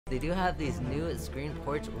they do have these new screen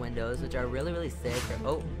porch windows, which are really sick.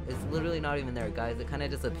 Oh, it's literally not even there, guys. It kind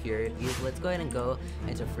of disappeared. Let's go ahead and go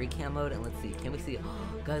into free cam mode and let's see. Can we see?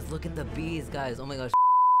 Oh, guys, look at the bees, guys. Oh my gosh.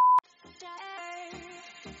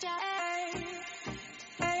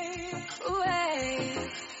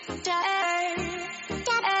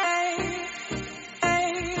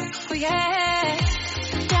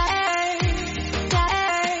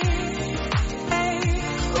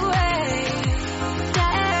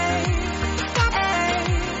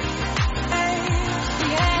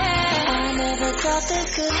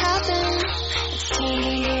 This could happen. It's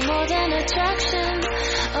turning into more than attraction.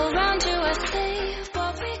 Around you I see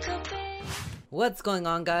what we could be. What's going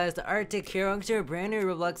on, guys? The Arctic here. Welcome to a brand new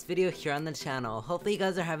Roblox video here on the channel. Hopefully you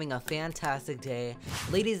guys are having a fantastic day.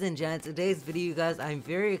 Ladies and gents, today's video, you guys, I'm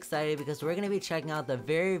very excited because we're going to be checking out the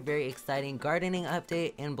very exciting gardening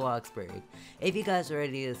update in Bloxburg. If you guys are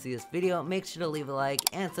ready to see this video, make sure to leave a like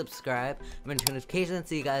and subscribe. Turn notifications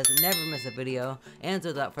so you guys never miss a video. And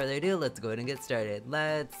without further ado, let's go ahead and get started.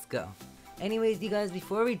 Let's go. Anyways, you guys,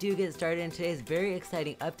 before we do get started in today's very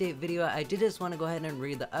exciting update video, I did just want to go ahead and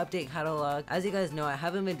read the update catalog. As you guys know, I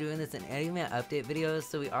haven't been doing this in any of my update videos,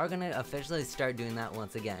 so we are going to officially start doing that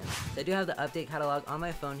once again. So I do have the update catalog on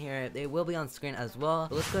my phone here. They will be on screen as well,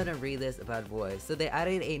 but let's go ahead and read this bad boy. So they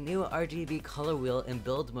added a new RGB color wheel in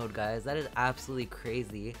build mode, guys. That is absolutely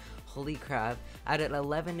crazy. Holy crap. Added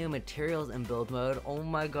 11 new materials in build mode. Oh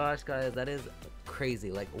my gosh, guys, that is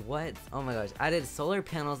crazy. Like, what? Oh my gosh. Added solar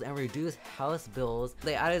panels and reduced house bills.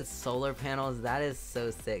 They added solar panels. That is so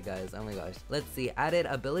sick, guys. Oh my gosh. Let's see. Added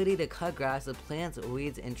ability to cut grass with plants,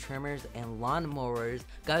 weeds, and trimmers and lawn mowers.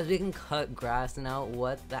 Guys, we can cut grass now.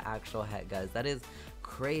 What the actual heck, guys? That is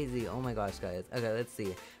crazy. Oh my gosh, guys. Okay, let's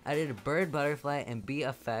see. Added bird, butterfly, and bee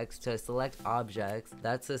effects to select objects.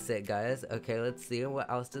 That's so sick, guys. Okay, let's see. What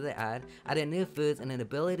else did they add? Added new foods and an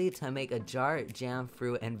ability to make a jar, jam,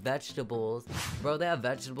 fruit, and vegetables. Bro, they have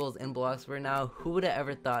vegetables in Bloxburg now. Who would have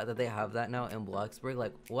ever thought that they have that now in Bloxburg?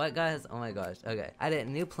 Like, what, guys? Oh my gosh. Okay. Added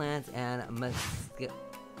new plants and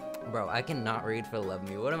Bro, I cannot read for the love of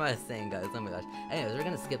me. What am I saying, guys? Oh my gosh. Anyways, we're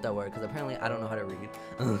gonna skip that word because apparently I don't know how to read.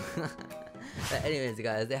 But anyways, you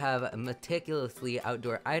guys, they have meticulously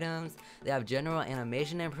outdoor items, they have general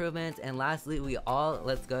animation improvements, and lastly,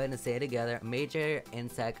 let's go ahead and say it together, major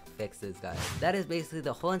insect fixes, guys. That is basically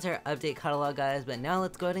the whole entire update catalog, guys, but now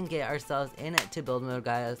let's go ahead and get ourselves into build mode,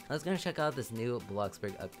 guys. Let's go and check out this new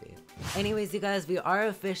Bloxburg update. Anyways, you guys, we are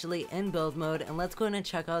officially in build mode, and let's go ahead and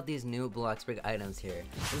check out these new Bloxburg items here.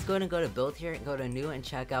 Let's go ahead and go to build here and go to new and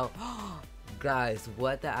check out. Guys,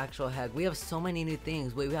 what the actual heck? We have so many new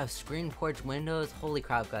things. Wait, we have screen porch windows. Holy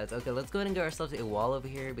crap, guys. Okay, let's go ahead and get ourselves a wall over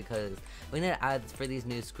here because we need ads for these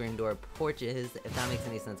new screen door porches, if that makes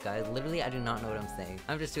any sense, guys. Literally, I do not know what I'm saying.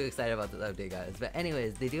 I'm just too excited about this update, guys. But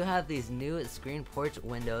anyways, they do have these new screen porch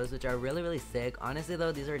windows, which are really sick. Honestly,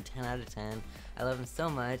 though, these are 10 out of 10. I love them so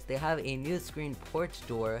much. They have a new screen porch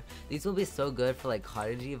door. These will be so good for like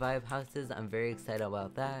cottagey vibe houses. I'm very excited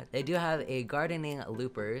about that. They do have a gardening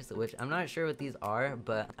loopers, which I'm not sure what these are,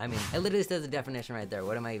 but I mean, it literally says the definition right there.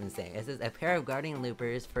 What am I even saying? It says a pair of gardening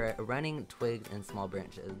loopers for running twigs and small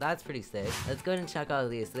branches. That's pretty sick. Let's go ahead and check out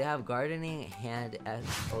these. So they have gardening hand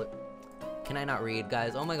Can I not read,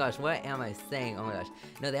 guys? Oh my gosh, what am I saying? Oh my gosh.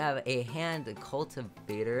 No, they have a hand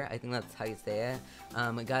cultivator. I think that's how you say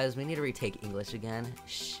it. Guys, we need to retake English again.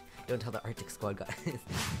 Shh. Don't tell the Arctic squad, guys.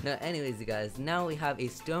 No, anyways, you guys, now we have a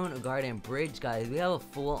stone garden bridge, guys. We have a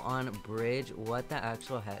full-on bridge. What the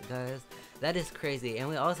actual heck, guys? That is crazy. And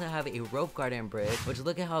we also have a rope garden bridge, which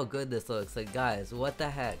look at how good this looks. Like, guys, what the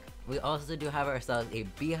heck? We also do have ourselves a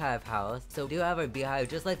beehive house. So we do have our beehive,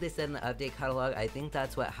 just like they said in the update catalog. I think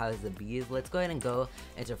that's what houses the bees. Let's go ahead and go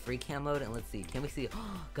into free cam mode and let's see. Can we see?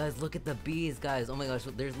 Oh, guys, look at the bees, guys. Oh my gosh,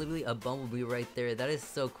 there's literally a bumblebee right there. That is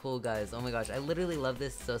so cool, guys. Oh my gosh, I literally love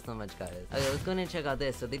this so much, guys. Okay, let's go ahead and check out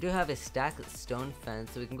this. So they do have a stacked stone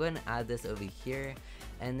fence. So we can go ahead and add this over here.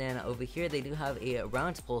 And then over here they do have a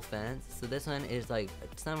round pole fence. So this one is like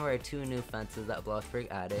some of our 2 new fences that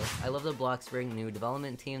Bloxburg added. I love the Bloxburg new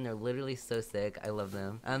development team. They're literally so sick. I love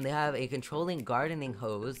them. They have a controlling gardening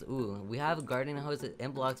hose. Ooh, we have a gardening hose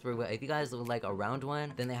in Bloxburg, but if you guys would like a round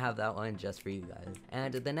one, then they have that one just for you guys.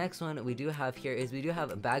 And the next one we do have here is we do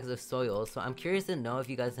have bags of soil. So I'm curious to know if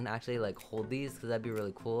you guys can actually like hold these because that'd be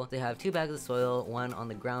really cool. They have 2 bags of soil, one on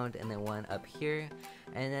the ground and then one up here.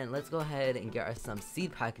 And then let's go ahead and get us some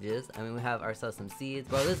seed packages. I mean, we have ourselves some seeds.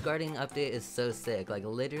 Bro, this gardening update is so sick. Like,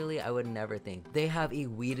 literally, I would never think. They have a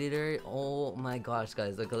weed eater. Oh my gosh,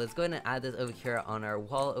 guys. Okay, let's go ahead and add this over here on our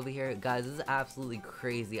wall over here. Guys, this is absolutely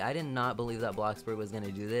crazy. I did not believe that Bloxburg was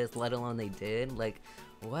gonna do this, let alone they did. Like,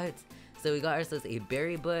 what? So we got ourselves a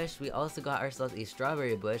berry bush. We also got ourselves a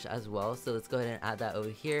strawberry bush as well. So let's go ahead and add that over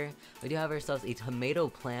here. We do have ourselves a tomato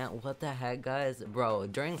plant. What the heck, guys? Bro,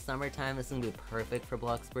 during summertime, this is gonna be perfect for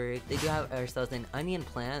Bloxburg. They do have ourselves an onion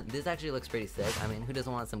plant. This actually looks pretty sick. I mean, who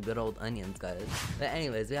doesn't want some good old onions, guys? But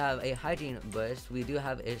anyways, we have a hygiene bush. We do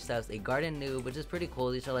have ourselves a garden noob, which is pretty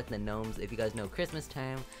cool. These are like the gnomes. If you guys know Christmas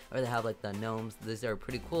time, or they have like the gnomes, these are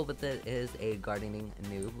pretty cool. But that is a gardening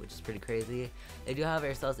noob, which is pretty crazy. They do have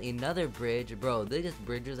ourselves another bridge. Bro, these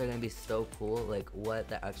bridges are gonna be so cool. Like, what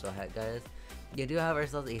the actual heck, guys? You do have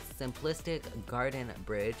ourselves a simplistic garden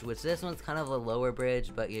bridge, which this one's kind of a lower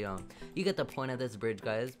bridge, but you know, you get the point of this bridge,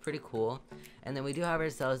 guys. Pretty cool. And then we do have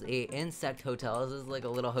ourselves a insect hotel. This is like a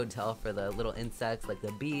little hotel for the little insects, like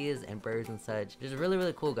the bees and birds and such. Just really,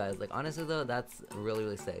 really cool, guys. Like, honestly though, that's really,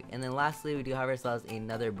 really sick. And then lastly, we do have ourselves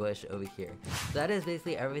another bush over here. So that is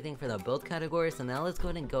basically everything for the build category. So now let's go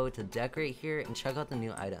ahead and go to decorate here and check out the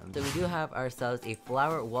new items. So we do have ourselves a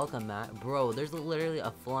flower welcome mat. Bro, there's literally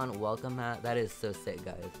a full-on welcome mat. That is so sick,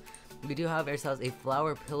 guys. We do have ourselves a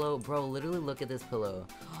flower pillow. Bro, literally look at this pillow.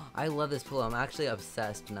 I love this pillow. I'm actually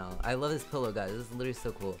obsessed now. I love this pillow, guys. This is literally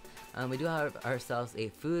so cool. We do have ourselves a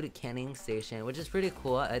food canning station, which is pretty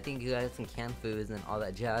cool. I think you guys can can foods and all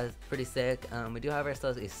that jazz. Pretty sick. We do have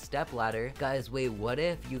ourselves a step ladder. Guys, wait, what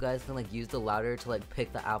if you guys can like use the ladder to like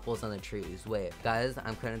pick the apples on the trees? Wait, guys,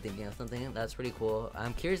 I'm kind of thinking of something that's pretty cool.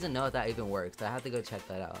 I'm curious to know if that even works. I have to go check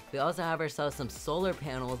that out. We also have ourselves some solar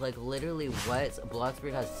panels. Like, literally, what?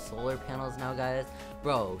 Bloxburg has solar panels now, guys.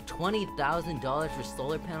 Bro, $20,000 for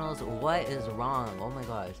solar panels? What is wrong? Oh my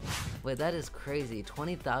gosh. Wait, that is crazy.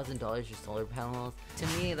 $20,000 for solar panels? To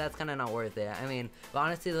me, that's kind of not worth it. I mean, but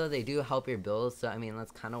honestly though, they do help your bills, so I mean,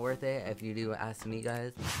 that's kind of worth it if you do ask me,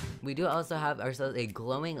 guys. We do also have ourselves a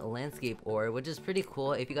glowing landscape orb, which is pretty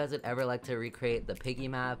cool. If you guys would ever like to recreate the piggy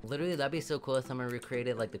map, literally that'd be so cool if someone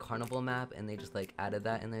recreated like the carnival map and they just like added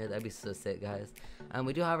that in there. That'd be so sick, guys.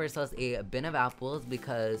 We do have ourselves a bin of apples,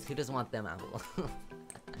 because who doesn't want them apples?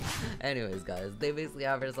 Anyways, guys, they basically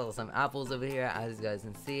have ourselves some apples over here, as you guys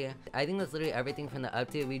can see. I think that's literally everything from the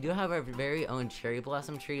update. We do have our very own cherry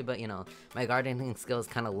blossom tree, but you know, my gardening skill is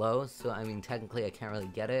kind of low, so I mean, technically I can't really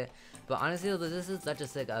get it. But honestly, this is such a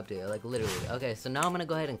sick update, like literally. Okay, so now I'm gonna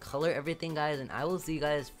go ahead and color everything, guys, and I will see you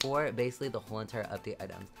guys for basically the whole entire update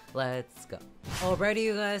items. Let's go. Alrighty,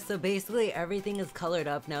 you guys, so basically everything is colored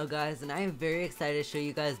up now, guys, and I am very excited to show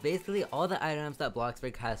you guys basically all the items that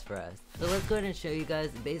Bloxburg has for us. So let's go ahead and show you guys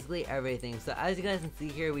basically everything. So as you guys can see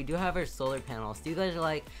here, we do have our solar panel. So you guys are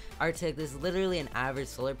like, Arctic, this is literally an average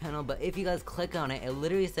solar panel, but if you guys click on it, it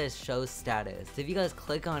literally says show status. So if you guys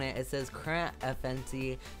click on it, it says current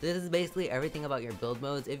FNC. This is basically everything about your build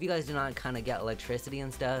modes. If you guys do not kind of get electricity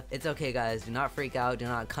and stuff, it's okay, guys. Do not freak out. Do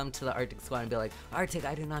not come to the Arctic squad and be like, Arctic,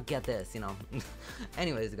 I do not get this, you know.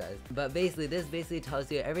 Anyways, guys, but basically this basically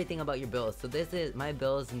tells you everything about your bills. So this is my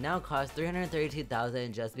bills now cost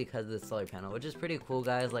 $332,000 just because of the solar panel, which is pretty cool,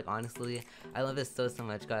 guys. Like, honestly, I love this so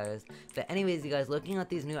much, guys. But anyways, you guys, looking at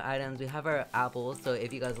these new items, we have our apples. So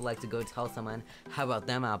if you guys would like to go tell someone how about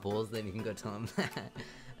them apples, then you can go tell them that.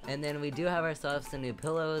 And then we do have ourselves some new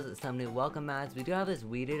pillows, some new welcome mats. We do have this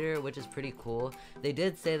weed eater, which is pretty cool. They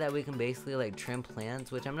did say that we can basically like trim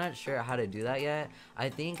plants, which I'm not sure how to do that yet. I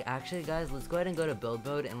think actually, guys, let's go ahead and go to build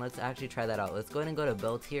mode and let's actually try that out. Let's go ahead and go to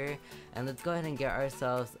build here and let's go ahead and get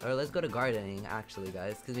ourselves, or let's go to gardening actually,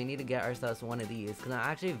 guys, because we need to get ourselves one of these, because I'm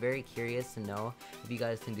actually very curious to know if you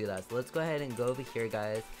guys can do that. So let's go ahead and go over here,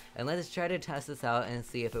 guys, and let's try to test this out and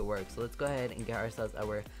see if it works. So let's go ahead and get ourselves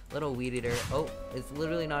our little weed eater. Oh, it's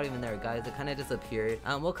literally not even there, guys. It kind of disappeared.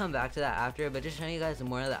 We'll come back to that after, but just showing you guys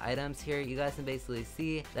more of the items here. You guys can basically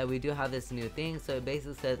see that we do have this new thing. So it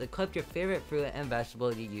basically says equip your favorite fruit and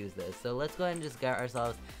vegetable to use this. So let's go ahead and just get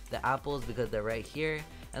ourselves the apples because they're right here.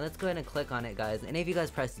 And let's go ahead and click on it, guys. And if you guys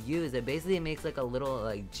press use, it basically makes like a little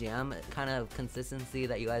like jam kind of consistency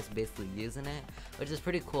that you guys basically use in it, which is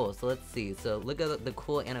pretty cool. So let's see. So look at the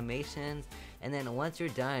cool animations. And then once you're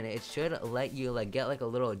done, it should let you like get like a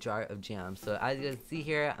little jar of jam. So as you can see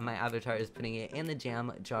here, my avatar is putting it in the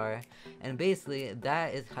jam jar, and basically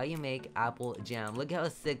that is how you make apple jam. Look how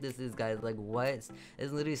sick this is, guys. Like, what? It's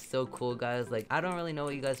literally so cool, guys. Like, I don't really know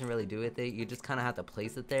what you guys can really do with it. You just kind of have to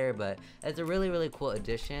place it there, but it's a really cool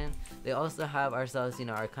addition. They also have ourselves, you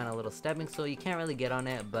know, our kind of little stepping stool. You can't really get on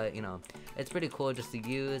it, but you know, it's pretty cool just to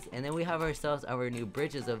use. And then we have ourselves our new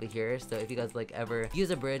bridges over here. So if you guys like ever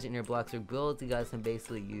use a bridge in your Bloxburg build, you guys can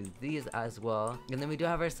basically use these as well. And then we do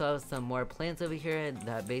have ourselves some more plants over here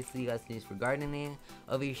that basically you guys can use for gardening.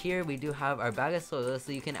 Over here we do have our bag of soil,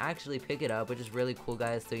 so you can actually pick it up, which is really cool,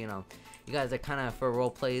 guys. So you know, you guys are kind of, for role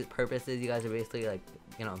play purposes, you guys are basically like,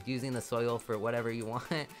 you know, using the soil for whatever you want.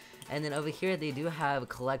 And then over here they do have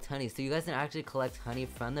collect honey, so you guys can actually collect honey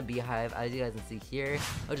from the beehive, as you guys can see here,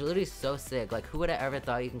 which is literally so sick. Like, who would have ever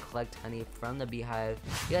thought you can collect honey from the beehive?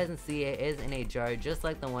 You guys can see it is in a jar just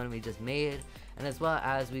like the one we just made. And as well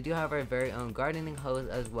as we do have our very own gardening hose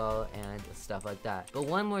as well and stuff like that. But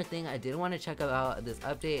one more thing I did want to check about this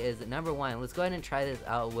update is number one, let's go ahead and try this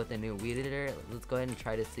out with a new weed eater. Let's go ahead and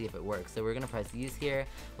try to see if it works. So we're gonna press use here,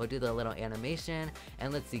 we'll do the little animation,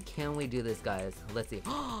 and let's see, can we do this, guys? Let's see.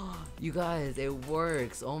 You guys, it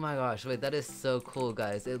works. Oh my gosh, wait, that is so cool,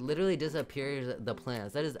 guys. It literally disappears the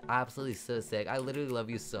plants. That is absolutely so sick. I literally love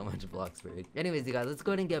you so much, Bloxburg. Anyways, you guys, let's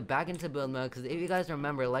go ahead and get back into build mode, because if you guys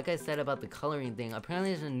remember, like I said about the coloring thing,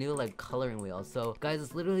 apparently there's a new like coloring wheel. So guys,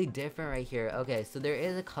 it's literally different right here. Okay, so there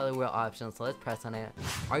is a color wheel option, so let's press on it.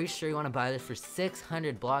 Are you sure you want to buy this for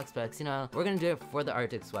 600 Bloxburg? You know, we're gonna do it for the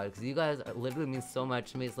Arctic squad because you guys literally mean so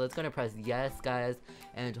much to me. So let's go and press yes, guys.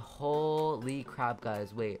 And holy crap,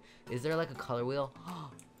 guys, wait, is there like a color wheel?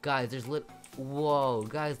 Guys, there's whoa,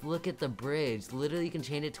 guys, look at the bridge. Literally you can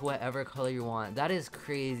change it to whatever color you want. That is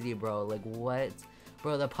crazy, bro. Like, what?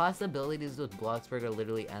 Bro, the possibilities with Bloxburg are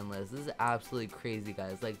literally endless. This is absolutely crazy,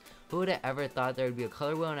 guys. Like, who would have ever thought there would be a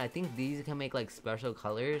color wheel? And I think these can make like special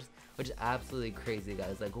colors, which is absolutely crazy,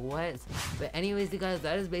 guys. Like, what? But anyways, you guys,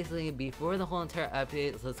 that is basically before the whole entire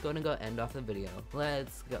update. So let's go and go end off the video.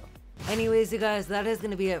 Let's go. Anyways, you guys, that is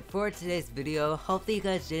gonna be it for today's video. Hopefully you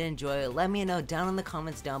guys did enjoy it. Let me know down in the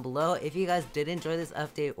comments down below if you guys did enjoy this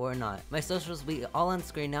update or not. My socials will be all on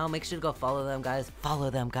screen now. Make sure to go follow them, guys. Follow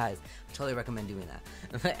them, guys. I totally recommend doing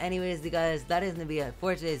that. But anyways, you guys, that is gonna be it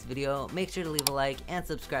for today's video. Make sure to leave a like and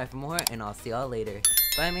subscribe for more, and I'll see y'all later.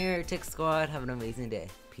 Bye, my Arctic squad. Have an amazing day.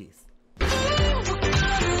 Peace.